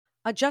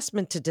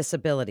Adjustment to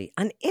Disability,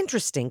 an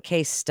interesting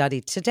case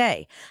study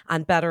today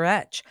on Better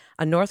Edge,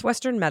 a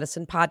Northwestern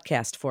medicine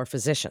podcast for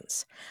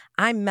physicians.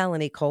 I'm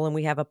Melanie Cole, and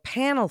we have a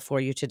panel for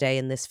you today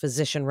in this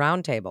physician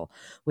roundtable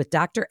with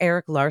Dr.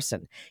 Eric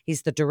Larson.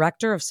 He's the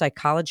Director of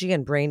Psychology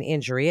and Brain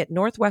Injury at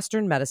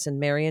Northwestern Medicine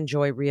Marion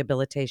Joy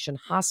Rehabilitation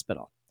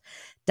Hospital.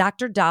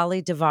 Dr.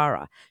 Dolly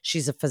Devara,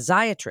 she's a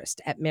physiatrist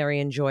at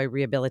Marion Joy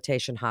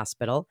Rehabilitation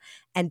Hospital,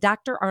 and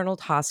Dr.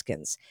 Arnold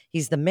Hoskins,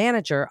 he's the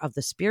manager of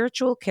the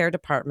Spiritual Care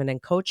Department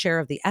and co-chair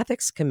of the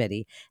Ethics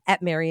Committee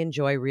at Marion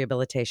Joy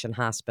Rehabilitation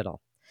Hospital.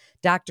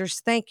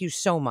 Doctors, thank you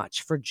so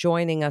much for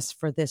joining us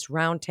for this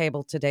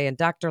roundtable today. And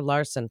Dr.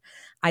 Larson,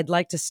 I'd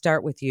like to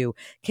start with you.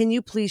 Can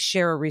you please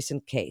share a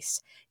recent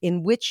case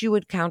in which you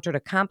encountered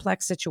a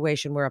complex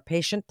situation where a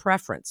patient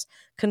preference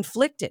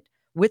conflicted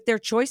with their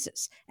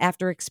choices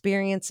after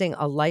experiencing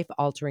a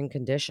life-altering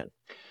condition?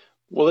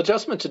 Well,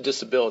 adjustment to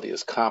disability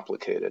is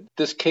complicated.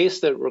 This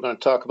case that we're going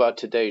to talk about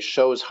today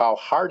shows how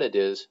hard it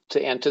is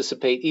to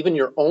anticipate even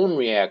your own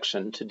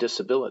reaction to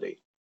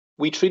disability.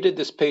 We treated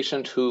this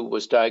patient who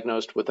was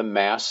diagnosed with a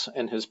mass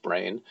in his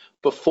brain.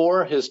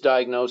 Before his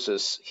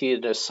diagnosis, he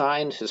had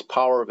assigned his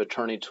power of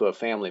attorney to a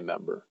family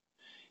member.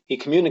 He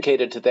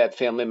communicated to that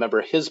family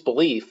member his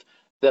belief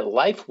that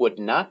life would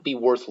not be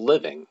worth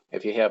living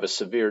if you have a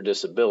severe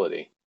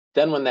disability.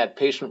 Then when that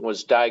patient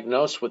was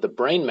diagnosed with a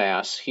brain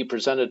mass, he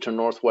presented to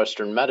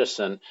Northwestern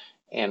Medicine,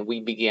 and we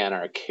began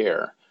our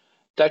care.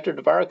 Dr.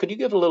 Devara, could you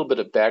give a little bit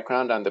of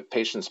background on the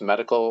patient's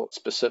medical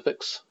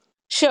specifics?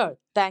 Sure.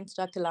 Thanks,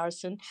 Dr.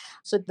 Larson.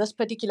 So this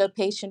particular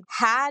patient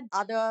had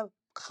other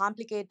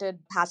complicated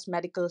past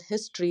medical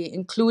history,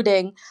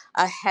 including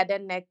a head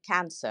and neck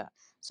cancer.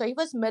 So he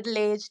was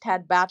middle-aged,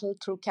 had battled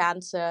through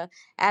cancer,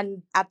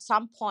 and at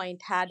some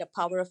point had a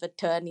power of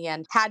attorney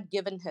and had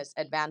given his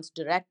advance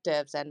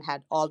directives and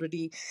had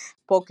already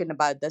spoken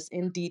about this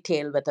in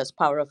detail with his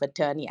power of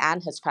attorney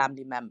and his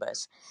family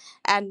members.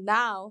 And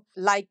now,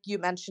 like you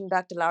mentioned,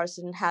 Dr.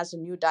 Larson has a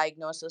new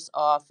diagnosis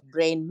of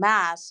brain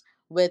mass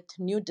with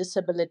new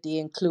disability,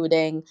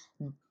 including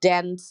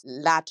dense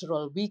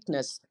lateral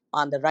weakness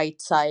on the right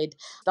side.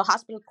 The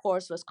hospital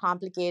course was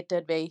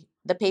complicated, where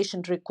the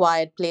patient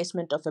required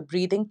placement of a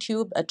breathing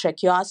tube, a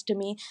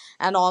tracheostomy,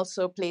 and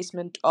also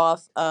placement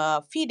of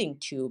a feeding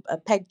tube, a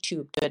PEG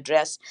tube, to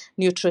address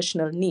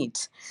nutritional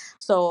needs.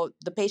 So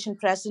the patient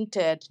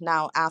presented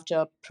now after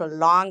a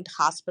prolonged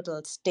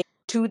hospital stay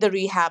to the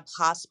rehab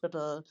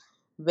hospital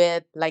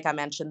with, like I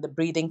mentioned, the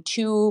breathing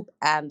tube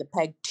and the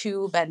PEG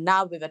tube. And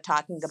now we were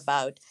talking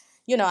about,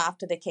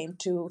 after they came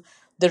to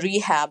the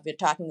rehab, we're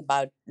talking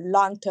about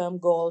long-term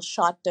goals,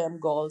 short-term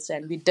goals,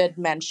 and we did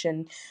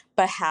mention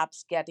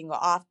perhaps getting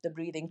off the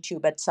breathing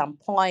tube at some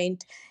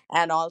point,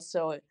 and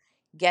also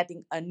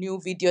getting a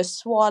new video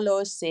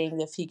swallow,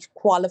 saying if he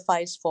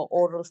qualifies for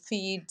oral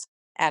feeds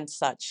and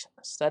such.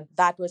 So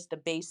that was the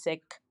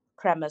basic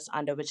premise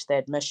under which the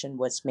admission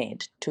was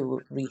made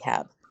to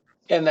rehab.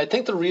 And I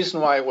think the reason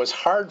why it was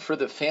hard for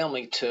the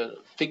family to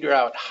figure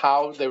out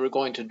how they were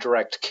going to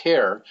direct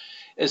care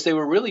is they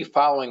were really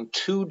following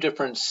two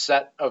different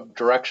set of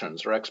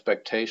directions or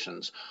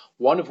expectations,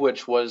 one of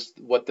which was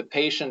what the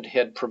patient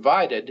had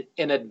provided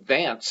in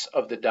advance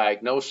of the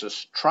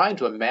diagnosis, trying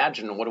to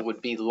imagine what it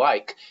would be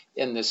like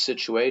in this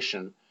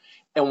situation,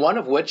 and one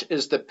of which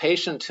is the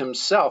patient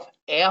himself,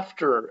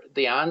 after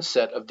the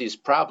onset of these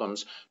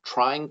problems,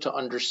 trying to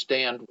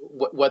understand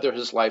whether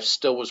his life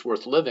still was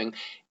worth living.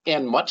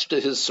 And much to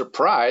his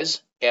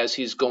surprise, as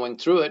he's going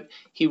through it,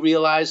 he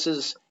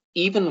realizes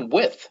even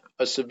with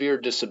a severe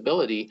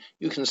disability,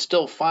 you can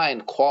still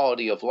find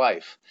quality of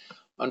life.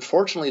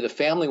 Unfortunately, the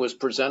family was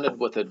presented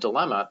with a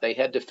dilemma. They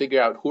had to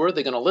figure out who are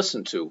they going to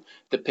listen to,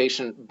 the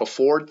patient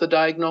before the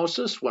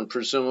diagnosis, when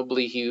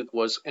presumably he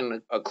was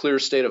in a clear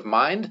state of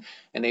mind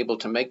and able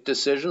to make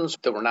decisions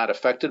that were not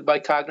affected by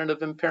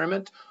cognitive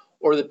impairment,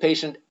 or the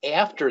patient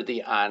after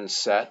the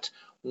onset,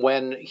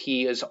 when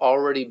he has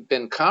already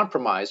been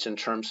compromised in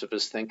terms of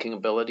his thinking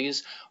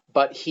abilities,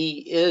 but he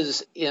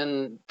is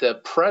in the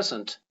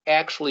present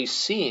actually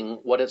seeing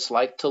what it's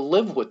like to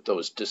live with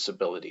those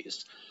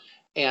disabilities.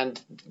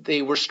 And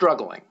they were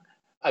struggling.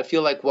 I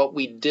feel like what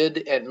we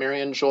did at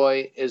Marion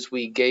Joy is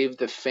we gave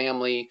the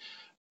family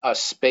a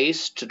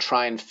space to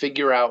try and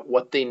figure out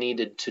what they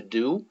needed to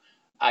do.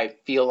 I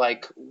feel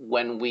like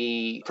when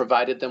we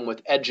provided them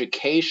with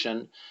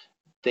education,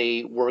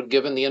 they were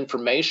given the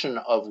information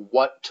of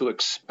what to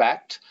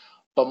expect.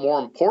 But more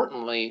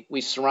importantly, we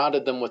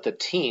surrounded them with a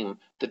team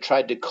that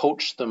tried to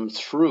coach them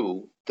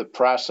through the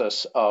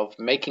process of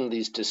making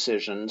these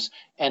decisions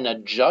and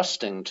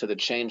adjusting to the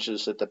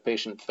changes that the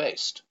patient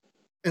faced.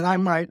 And I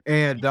might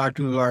add,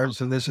 Dr.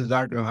 Larson, this is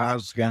Dr.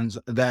 Hoskins,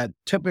 that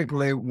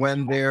typically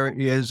when there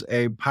is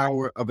a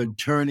power of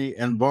attorney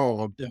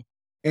involved,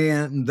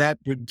 and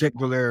that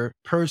particular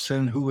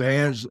person who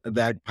has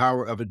that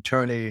power of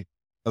attorney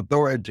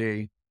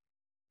authority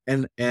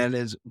and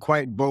is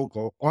quite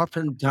vocal,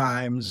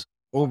 oftentimes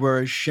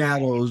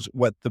overshadows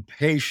what the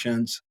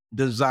patient's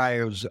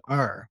desires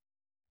are.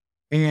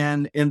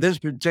 And in this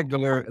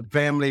particular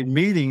family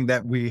meeting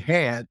that we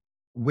had,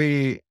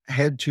 we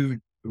had to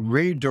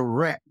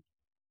redirect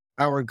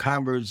our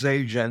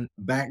conversation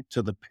back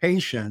to the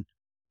patient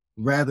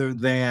rather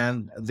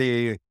than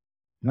the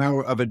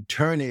power of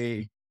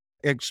attorney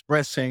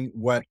expressing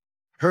what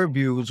her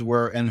views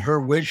were and her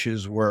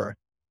wishes were.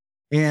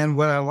 And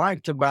what I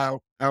liked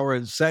about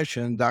our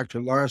session,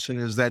 Dr. Larson,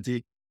 is that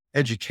the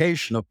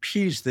educational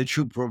piece that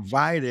you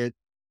provided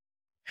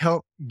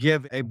help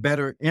give a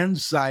better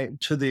insight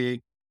to the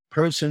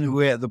person who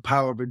had the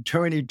power of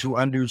attorney to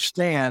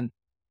understand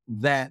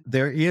that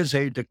there is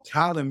a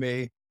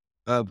dichotomy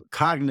of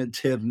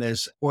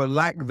cognitiveness or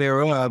lack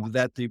thereof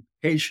that the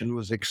patient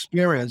was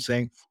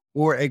experiencing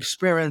or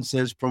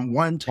experiences from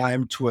one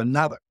time to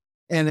another.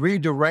 And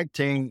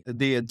redirecting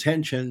the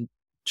attention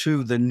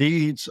to the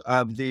needs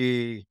of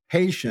the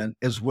patient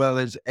as well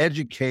as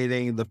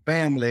educating the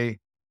family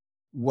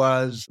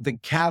was the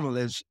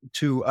catalyst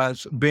to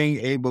us being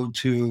able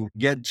to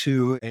get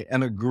to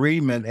an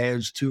agreement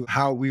as to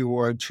how we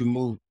were to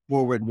move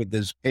forward with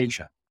this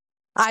patient.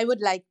 I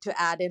would like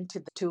to add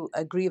to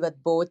agree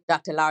with both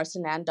Dr.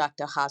 Larson and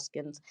Dr.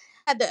 Hoskins.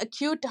 At the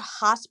acute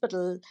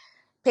hospital,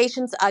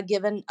 patients are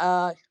given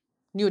a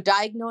new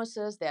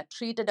diagnosis, they're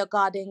treated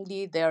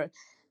accordingly, they're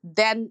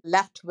then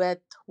left with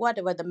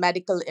whatever the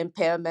medical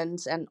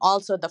impairments and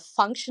also the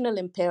functional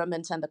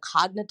impairments and the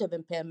cognitive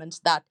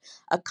impairments that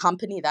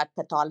accompany that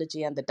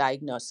pathology and the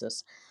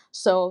diagnosis.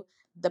 So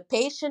the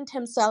patient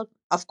himself,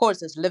 of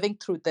course, is living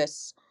through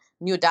this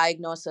new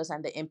diagnosis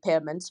and the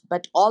impairments,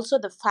 but also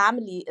the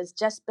family has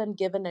just been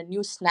given a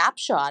new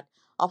snapshot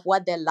of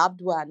what their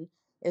loved one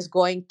is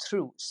going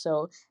through.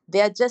 So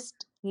they're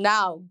just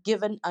now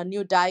given a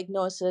new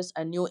diagnosis,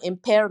 a new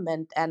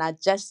impairment, and are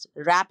just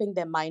wrapping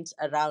their minds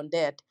around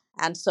it.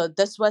 And so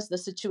this was the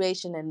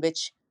situation in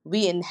which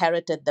we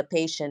inherited the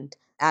patient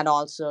and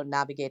also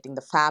navigating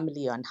the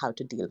family on how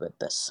to deal with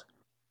this.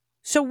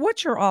 So,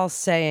 what you're all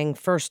saying,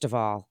 first of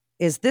all,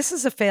 is this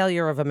is a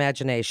failure of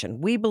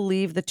imagination. We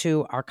believe the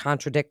two are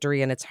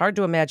contradictory, and it's hard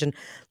to imagine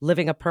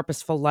living a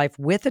purposeful life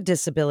with a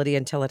disability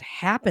until it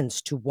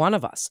happens to one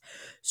of us.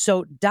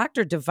 So,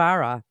 Dr.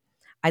 Devara,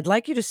 I'd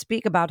like you to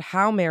speak about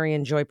how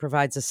Marion Joy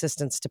provides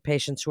assistance to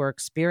patients who are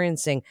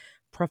experiencing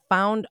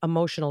profound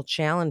emotional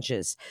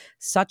challenges,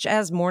 such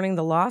as mourning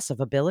the loss of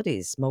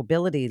abilities,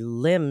 mobility,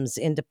 limbs,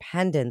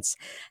 independence.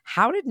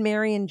 How did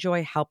Marion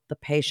Joy help the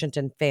patient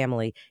and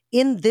family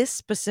in this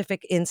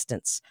specific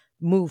instance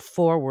move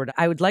forward?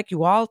 I would like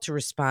you all to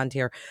respond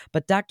here,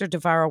 but Dr.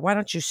 Devara, why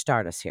don't you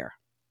start us here?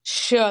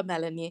 Sure,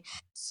 Melanie.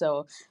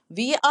 So,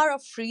 we are a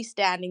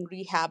freestanding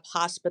rehab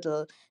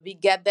hospital. We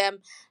get them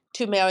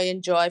to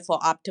Marion Joy for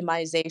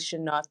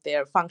optimization of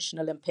their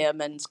functional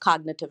impairments,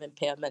 cognitive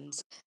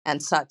impairments,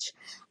 and such.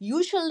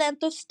 Usual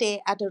length of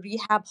stay at a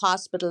rehab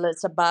hospital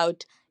is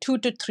about 2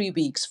 to 3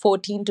 weeks,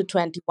 14 to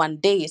 21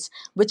 days,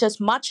 which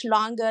is much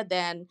longer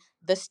than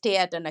the stay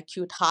at an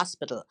acute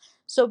hospital.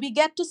 So we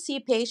get to see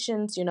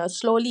patients,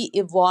 slowly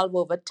evolve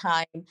over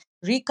time,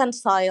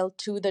 reconcile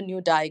to the new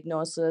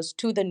diagnosis,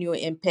 to the new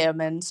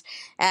impairments.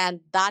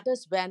 And that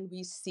is when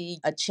we see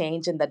a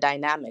change in the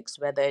dynamics,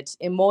 whether it's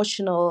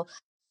emotional,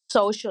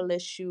 social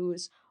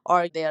issues,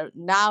 or they're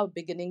now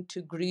beginning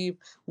to grieve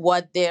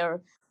what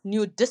their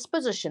new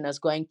disposition is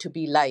going to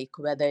be like,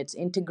 whether it's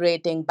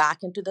integrating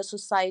back into the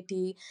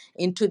society,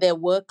 into their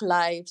work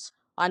lives,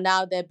 or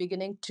now they're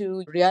beginning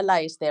to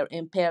realize their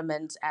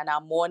impairments and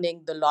are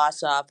mourning the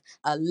loss of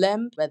a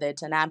limb, whether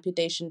it's an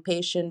amputation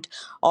patient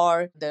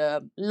or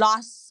the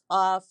loss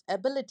of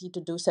ability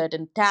to do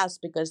certain tasks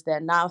because they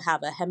now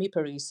have a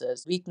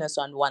hemiparesis, weakness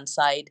on one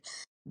side.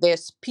 Their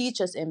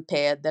speech is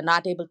impaired, they're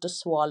not able to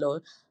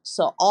swallow.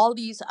 So, all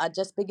these are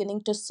just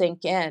beginning to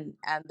sink in,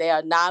 and they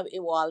are now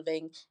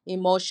evolving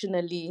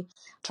emotionally,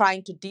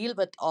 trying to deal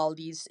with all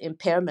these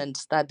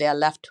impairments that they are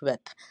left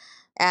with.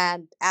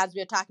 And as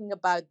we're talking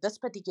about this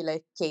particular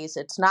case,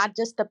 it's not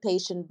just the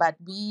patient, but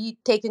we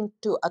take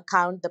into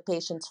account the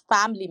patient's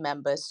family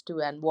members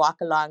too and walk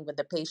along with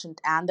the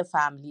patient and the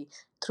family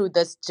through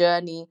this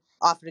journey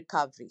of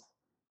recovery.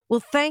 Well,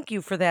 thank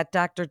you for that,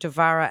 Dr.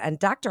 Devara and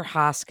Dr.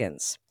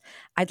 Hoskins.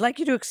 I'd like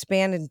you to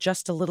expand in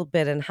just a little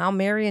bit on how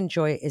Marion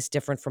Joy is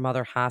different from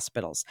other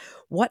hospitals.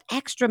 What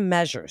extra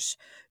measures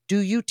do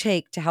you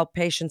take to help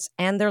patients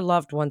and their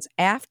loved ones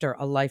after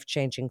a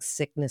life-changing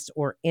sickness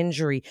or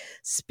injury?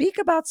 Speak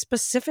about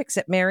specifics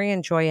at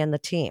Marion Joy and the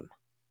team.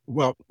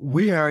 Well,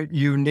 we are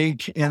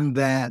unique in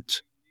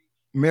that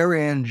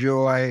Marianne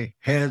Joy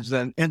has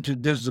an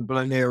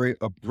interdisciplinary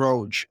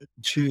approach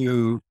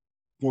to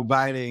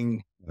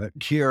providing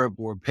care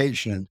for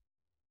patients.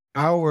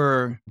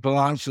 Our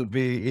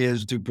philosophy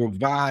is to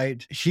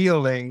provide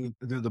healing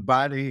through the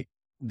body,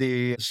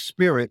 the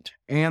spirit,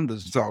 and the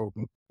soul.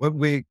 What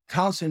we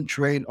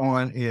concentrate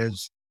on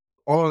is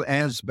all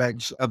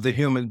aspects of the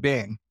human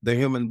being, the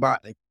human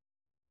body.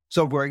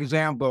 So, for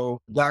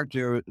example,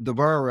 Dr.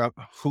 Devara,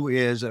 who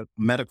is a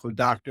medical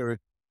doctor,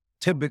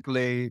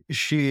 typically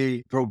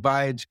she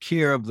provides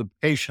care of the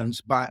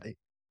patient's body.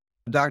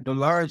 Dr.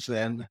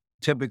 Larson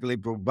typically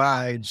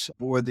provides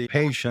for the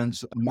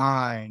patient's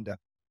mind.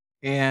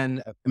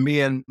 And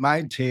me and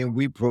my team,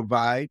 we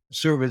provide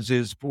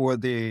services for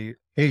the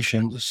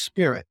patient's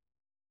spirit.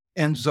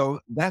 And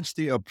so that's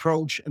the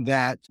approach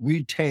that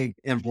we take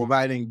in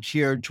providing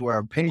care to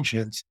our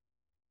patients.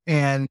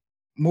 And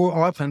more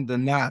often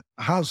than not,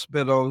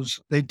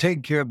 hospitals, they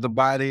take care of the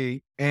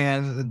body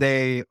and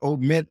they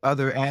omit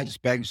other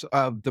aspects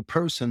of the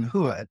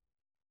personhood.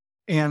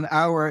 And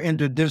our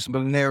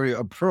interdisciplinary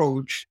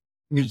approach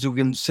is to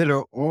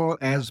consider all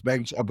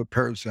aspects of a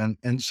person.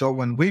 And so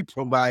when we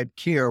provide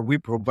care, we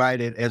provide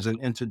it as an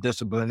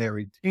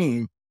interdisciplinary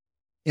team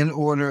in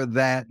order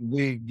that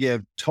we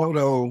give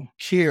total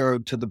care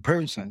to the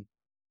person.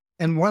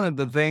 And one of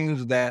the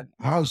things that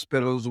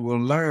hospitals will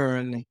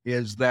learn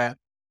is that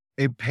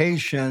a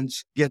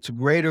patient gets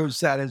greater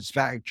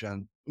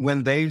satisfaction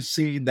when they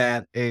see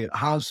that a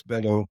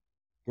hospital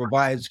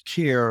provides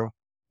care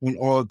in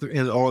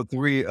all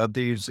three of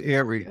these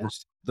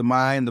areas, the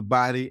mind, the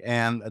body,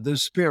 and the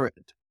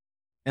spirit.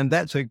 And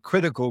that's a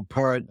critical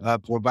part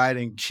of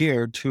providing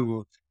care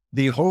to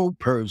the whole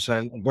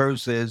person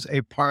versus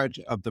a part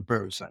of the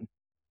person.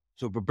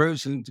 So if a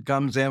person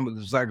comes in with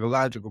a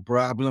psychological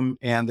problem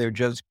and they're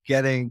just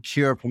getting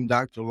care from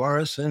Dr.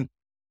 Larson,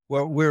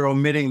 well, we're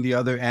omitting the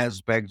other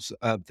aspects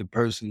of the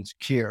person's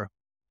care.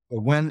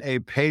 But when a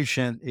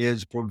patient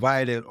is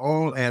provided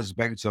all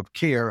aspects of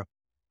care,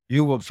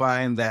 you will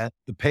find that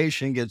the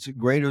patient gets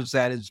greater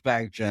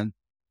satisfaction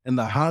and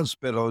the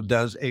hospital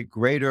does a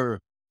greater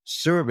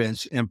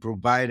service in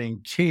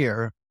providing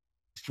care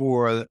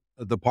for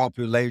the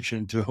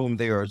population to whom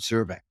they are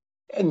serving.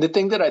 And the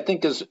thing that I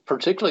think is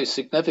particularly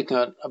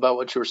significant about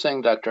what you were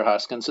saying, Dr.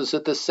 Hoskins, is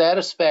that the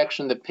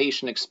satisfaction the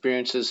patient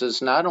experiences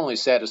is not only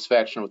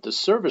satisfaction with the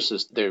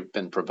services they've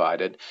been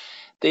provided,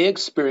 they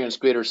experience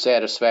greater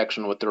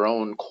satisfaction with their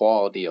own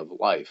quality of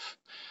life.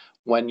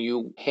 When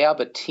you have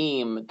a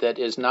team that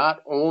is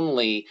not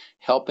only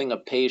helping a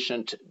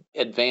patient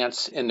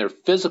advance in their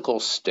physical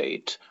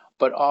state,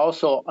 but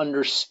also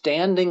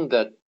understanding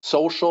the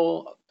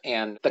social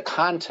and the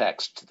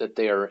context that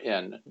they are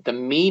in, the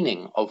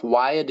meaning of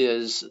why it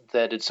is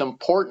that it's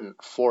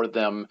important for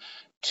them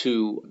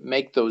to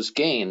make those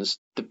gains.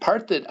 The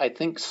part that I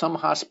think some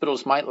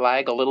hospitals might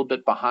lag a little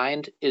bit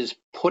behind is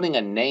putting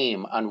a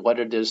name on what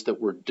it is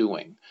that we're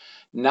doing,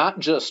 not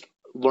just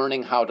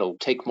learning how to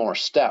take more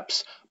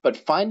steps,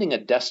 but finding a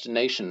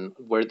destination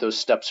where those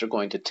steps are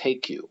going to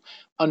take you.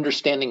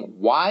 Understanding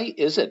why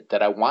is it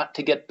that I want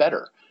to get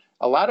better?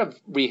 A lot of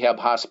rehab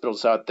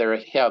hospitals out there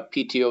have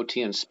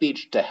PTOT and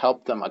speech to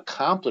help them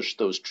accomplish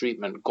those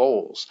treatment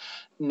goals.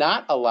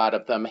 Not a lot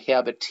of them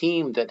have a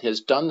team that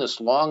has done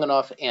this long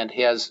enough and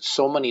has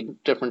so many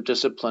different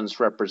disciplines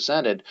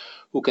represented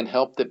who can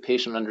help the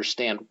patient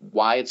understand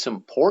why it's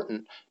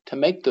important to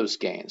make those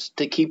gains,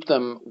 to keep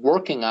them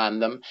working on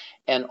them,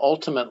 and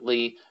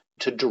ultimately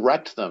to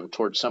direct them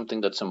towards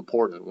something that's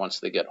important once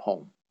they get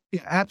home.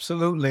 Yeah,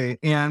 absolutely.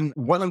 And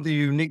one of the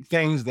unique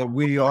things that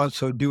we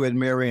also do at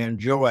Mary and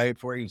Joy,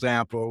 for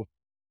example,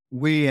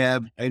 we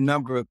have a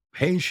number of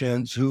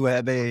patients who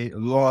have a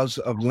loss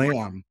of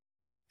limb.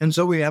 And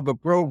so we have a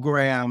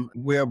program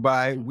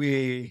whereby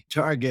we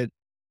target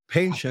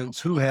patients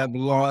who have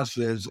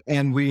losses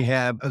and we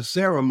have a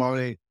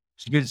ceremony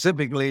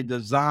specifically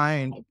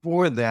designed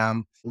for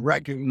them,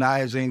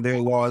 recognizing their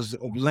loss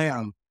of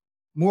limb.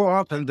 More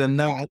often than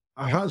not,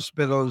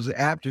 hospitals,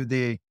 after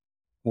the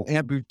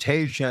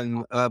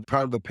amputation of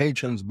part of the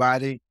patient's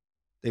body,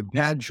 they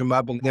patch them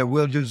up and they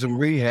will do some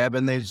rehab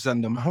and they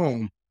send them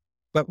home.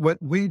 But what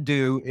we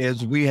do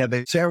is we have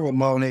a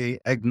ceremony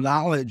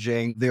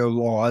acknowledging their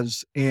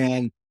loss,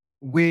 and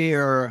we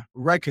are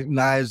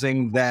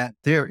recognizing that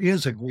there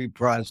is a grief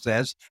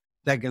process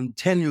that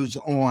continues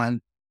on.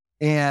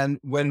 And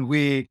when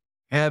we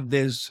have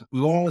this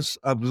loss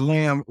of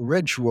limb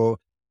ritual,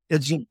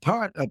 it's a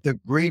part of the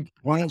grief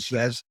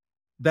process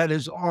that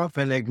is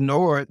often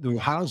ignored through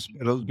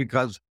hospitals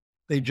because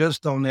they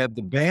just don't have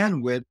the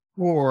bandwidth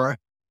or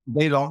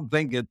they don't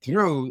think it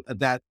through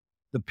that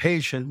the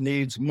patient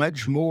needs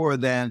much more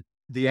than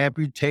the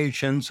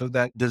amputation so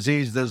that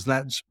disease does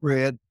not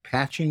spread,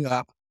 patching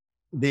up,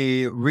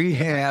 the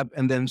rehab,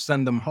 and then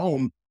send them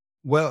home.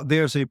 Well,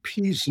 there's a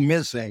piece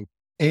missing,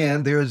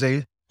 and there's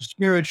a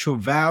spiritual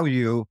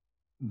value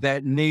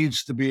that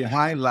needs to be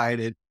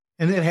highlighted.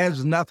 And it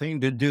has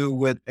nothing to do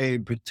with a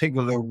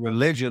particular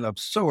religion of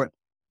sort,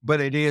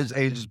 but it is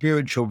a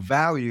spiritual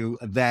value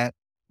that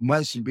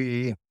must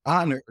be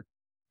honored.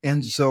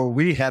 And so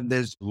we have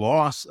this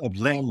loss of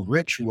limb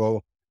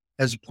ritual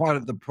as part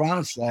of the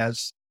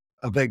process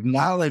of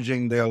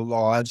acknowledging their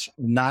loss,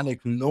 not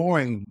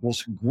ignoring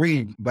this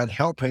grief, but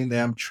helping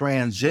them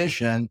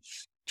transition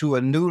to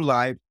a new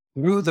life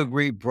through the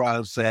grief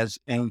process.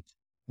 And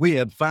we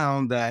have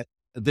found that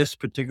this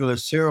particular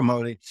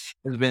ceremony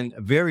has been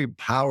very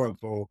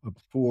powerful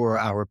for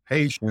our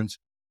patients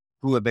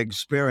who have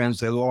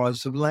experienced a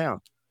loss of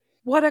limb.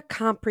 What a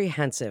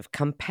comprehensive,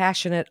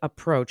 compassionate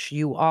approach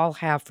you all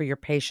have for your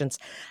patients.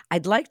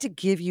 I'd like to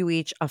give you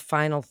each a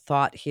final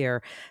thought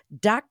here.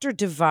 Dr.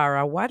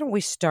 Devara, why don't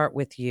we start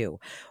with you?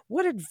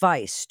 What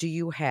advice do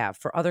you have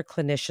for other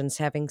clinicians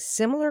having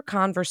similar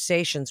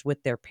conversations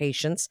with their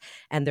patients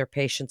and their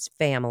patients'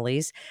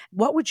 families?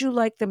 What would you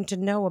like them to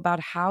know about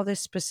how this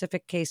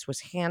specific case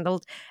was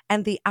handled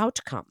and the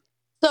outcome?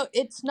 So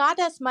it's not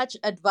as much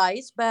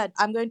advice, but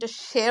I'm going to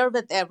share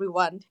with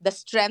everyone the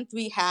strength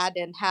we had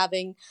in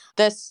having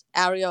this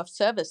area of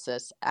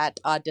services at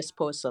our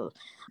disposal.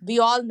 We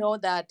all know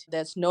that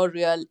there's no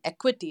real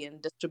equity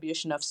in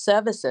distribution of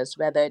services,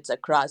 whether it's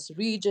across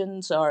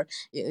regions or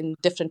in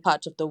different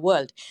parts of the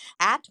world.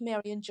 At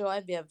Marion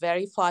Joy, we are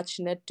very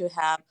fortunate to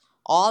have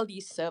all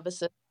these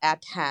services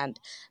at hand.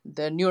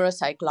 The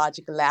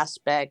neuropsychological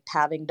aspect,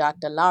 having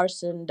Dr.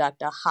 Larson,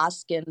 Dr.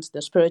 Hoskins,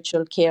 the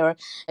spiritual care.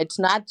 It's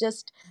not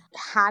just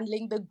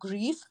handling the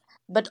grief,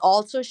 but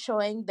also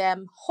showing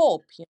them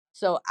hope.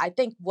 So I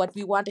think what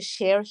we want to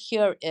share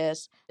here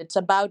is it's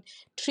about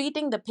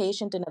treating the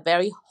patient in a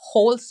very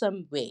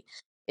wholesome way.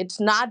 It's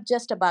not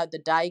just about the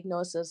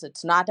diagnosis,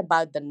 it's not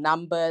about the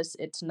numbers,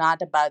 it's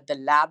not about the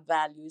lab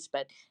values,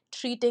 but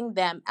treating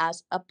them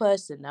as a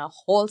person, a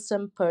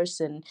wholesome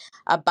person,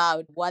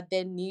 about what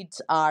their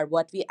needs are,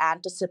 what we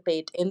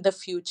anticipate in the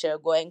future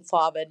going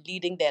forward,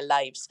 leading their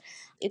lives.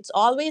 It's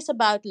always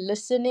about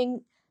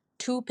listening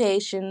to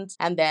patients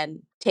and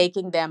then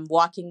taking them,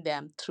 walking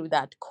them through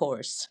that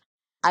course.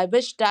 I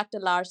wish Dr.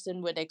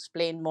 Larson would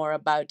explain more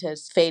about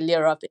his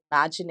failure of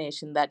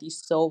imagination that he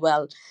so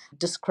well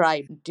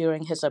described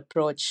during his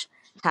approach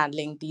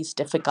handling these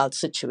difficult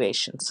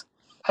situations.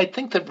 I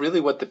think that really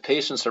what the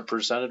patients are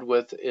presented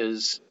with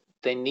is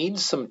they need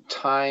some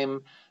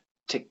time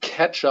to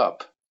catch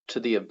up to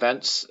the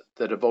events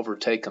that have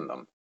overtaken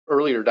them.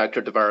 Earlier,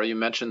 Dr. Devara, you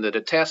mentioned that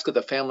a task of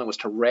the family was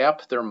to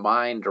wrap their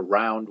mind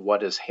around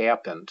what has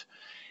happened.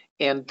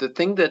 And the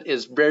thing that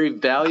is very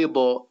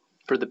valuable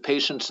for the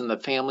patients and the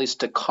families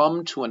to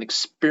come to an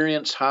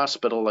experienced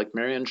hospital like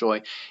Marion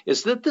Joy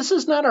is that this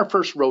is not our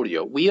first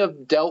rodeo. We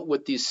have dealt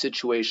with these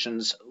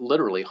situations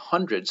literally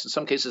hundreds, in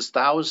some cases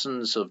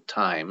thousands of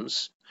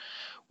times.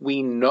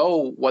 We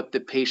know what the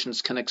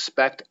patients can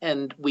expect,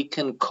 and we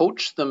can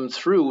coach them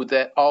through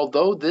that.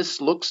 Although this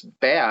looks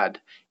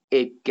bad,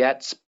 it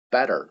gets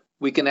better.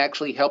 We can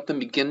actually help them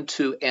begin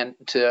to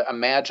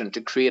imagine,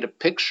 to create a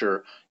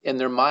picture in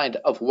their mind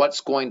of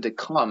what's going to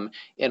come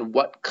and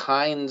what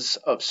kinds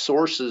of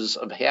sources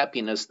of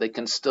happiness they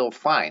can still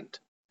find.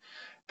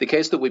 The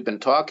case that we've been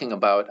talking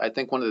about, I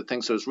think one of the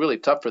things that was really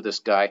tough for this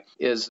guy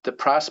is the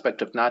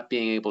prospect of not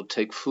being able to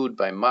take food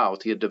by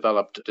mouth. He had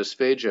developed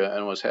dysphagia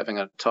and was having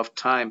a tough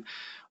time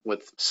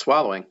with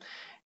swallowing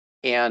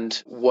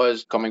and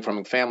was coming from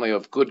a family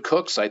of good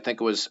cooks. I think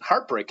it was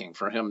heartbreaking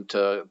for him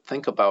to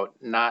think about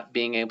not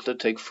being able to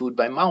take food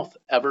by mouth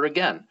ever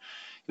again.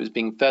 He was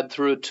being fed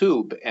through a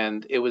tube,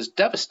 and it was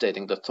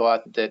devastating, the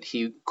thought that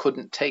he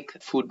couldn't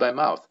take food by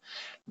mouth.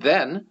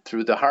 Then,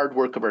 through the hard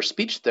work of our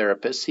speech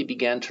therapists, he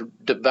began to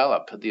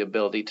develop the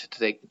ability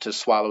to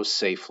swallow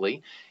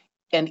safely,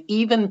 and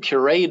even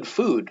pureed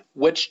food,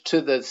 which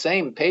to the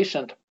same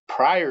patient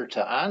prior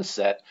to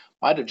onset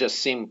might have just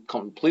seemed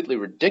completely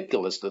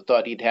ridiculous, the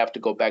thought he'd have to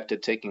go back to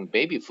taking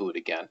baby food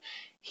again.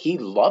 He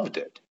loved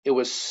it. It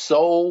was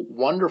so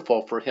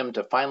wonderful for him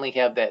to finally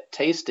have that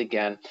taste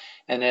again.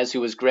 And as he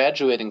was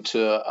graduating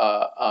to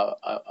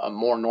a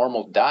more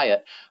normal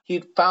diet,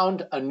 he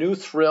found a new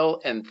thrill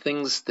in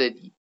things that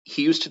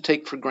he used to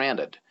take for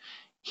granted.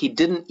 He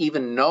didn't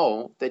even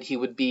know that he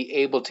would be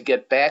able to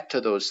get back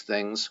to those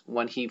things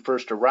when he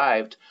first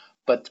arrived,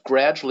 but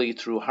gradually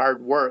through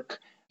hard work,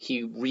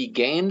 he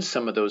regained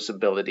some of those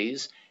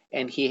abilities,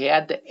 and he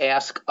had to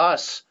ask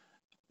us,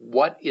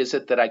 what is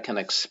it that I can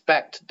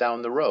expect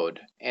down the road?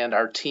 And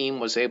our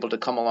team was able to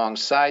come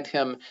alongside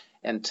him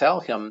and tell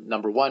him,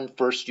 number one,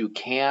 first, you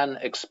can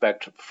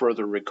expect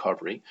further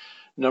recovery.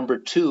 Number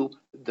two,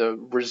 the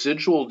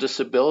residual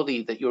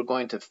disability that you're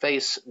going to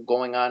face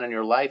going on in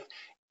your life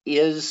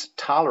is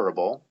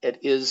tolerable. It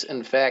is,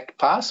 in fact,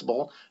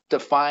 possible to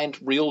find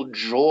real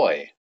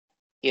joy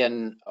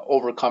in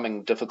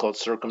overcoming difficult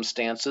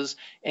circumstances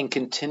and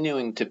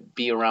continuing to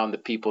be around the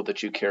people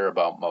that you care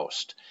about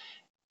most.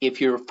 If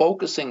you're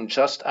focusing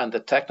just on the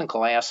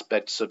technical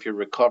aspects of your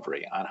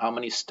recovery, on how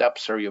many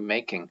steps are you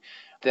making,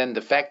 then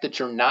the fact that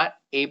you're not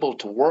able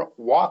to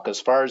walk as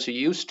far as you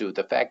used to,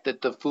 the fact that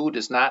the food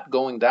is not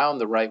going down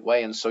the right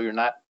way, and so you're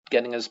not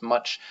getting as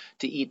much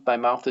to eat by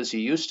mouth as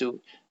you used to,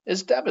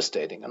 is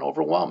devastating and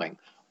overwhelming.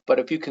 But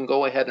if you can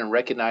go ahead and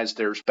recognize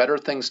there's better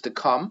things to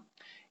come,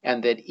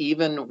 and that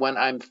even when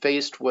I'm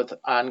faced with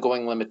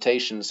ongoing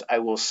limitations, I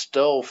will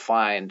still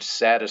find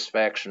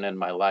satisfaction in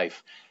my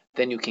life,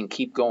 then you can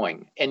keep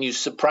going. And you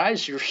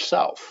surprise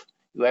yourself.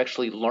 You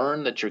actually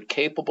learn that you're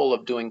capable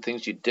of doing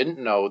things you didn't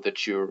know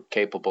that you're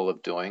capable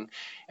of doing.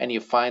 And you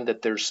find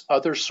that there's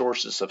other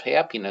sources of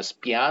happiness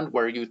beyond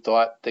where you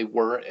thought they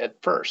were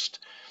at first.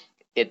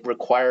 It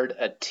required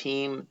a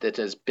team that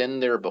has been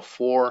there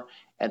before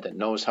and that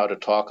knows how to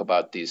talk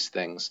about these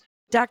things.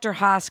 Dr.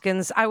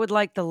 Hoskins, I would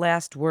like the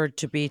last word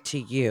to be to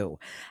you.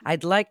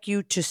 I'd like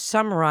you to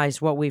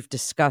summarize what we've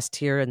discussed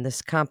here in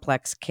this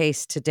complex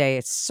case today.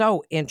 It's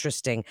so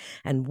interesting,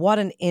 and what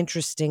an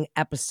interesting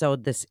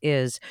episode this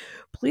is.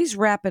 Please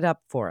wrap it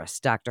up for us,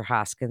 Dr.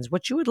 Hoskins,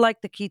 what you would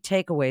like the key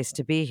takeaways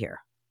to be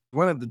here.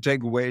 One of the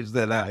takeaways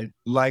that I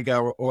like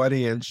our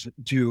audience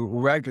to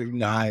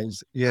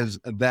recognize is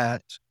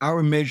that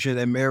our mission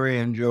at Mary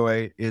and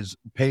Joy is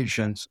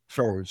patients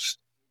first.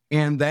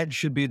 And that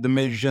should be the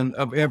mission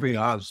of every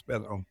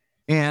hospital.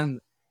 And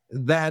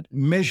that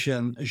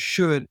mission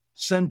should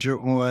center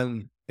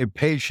on a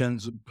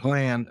patient's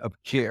plan of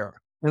care.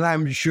 And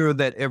I'm sure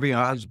that every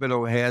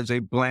hospital has a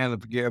plan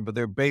of care for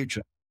their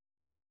patient.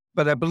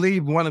 But I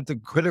believe one of the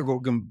critical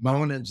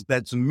components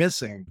that's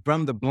missing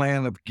from the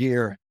plan of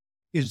care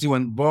is to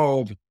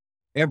involve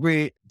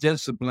every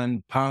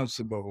discipline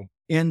possible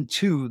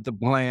into the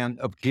plan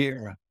of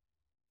care.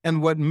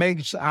 And what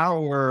makes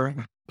our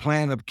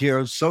plan of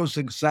care so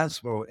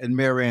successful in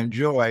Mary and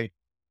Joy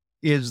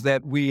is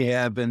that we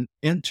have an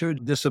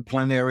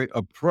interdisciplinary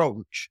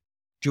approach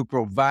to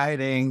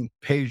providing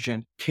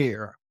patient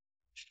care.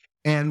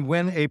 And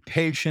when a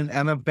patient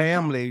and a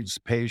family's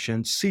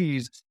patient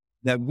sees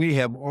that we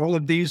have all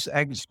of these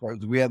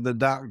experts, we have the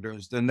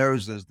doctors, the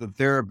nurses, the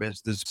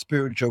therapists, the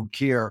spiritual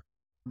care,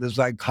 the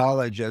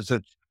psychologists,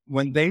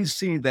 when they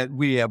see that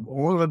we have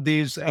all of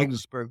these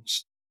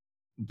experts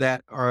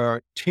that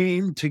are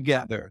teamed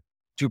together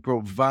to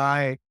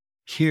provide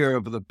care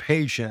of the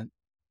patient,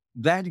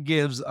 that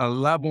gives a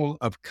level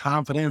of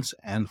confidence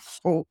and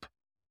hope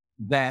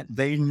that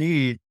they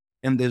need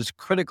in this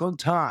critical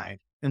time.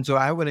 And so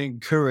I would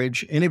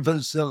encourage any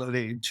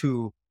facility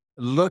to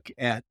look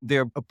at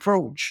their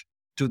approach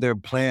to their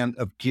plan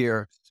of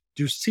care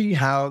to see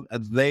how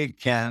they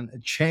can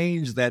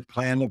change that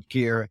plan of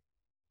care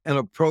and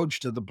approach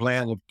to the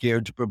plan of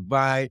care to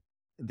provide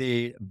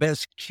the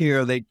best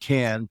care they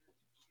can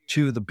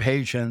to the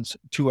patients,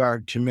 to our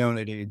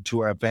community,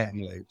 to our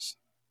families.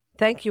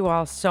 Thank you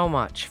all so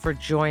much for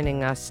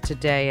joining us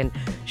today and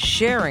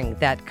sharing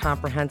that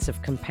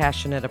comprehensive,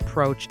 compassionate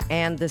approach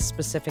and this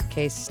specific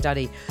case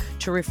study.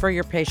 To refer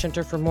your patient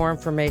or for more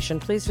information,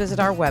 please visit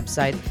our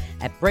website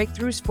at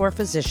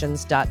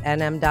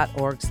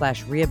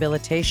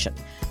breakthroughsforphysicians.nm.org/rehabilitation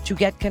to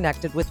get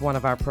connected with one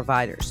of our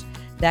providers.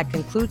 That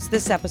concludes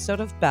this episode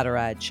of Better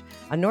Edge,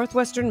 a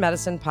Northwestern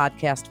Medicine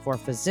podcast for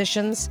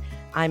physicians.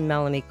 I'm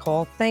Melanie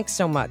Cole. Thanks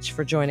so much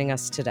for joining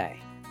us today.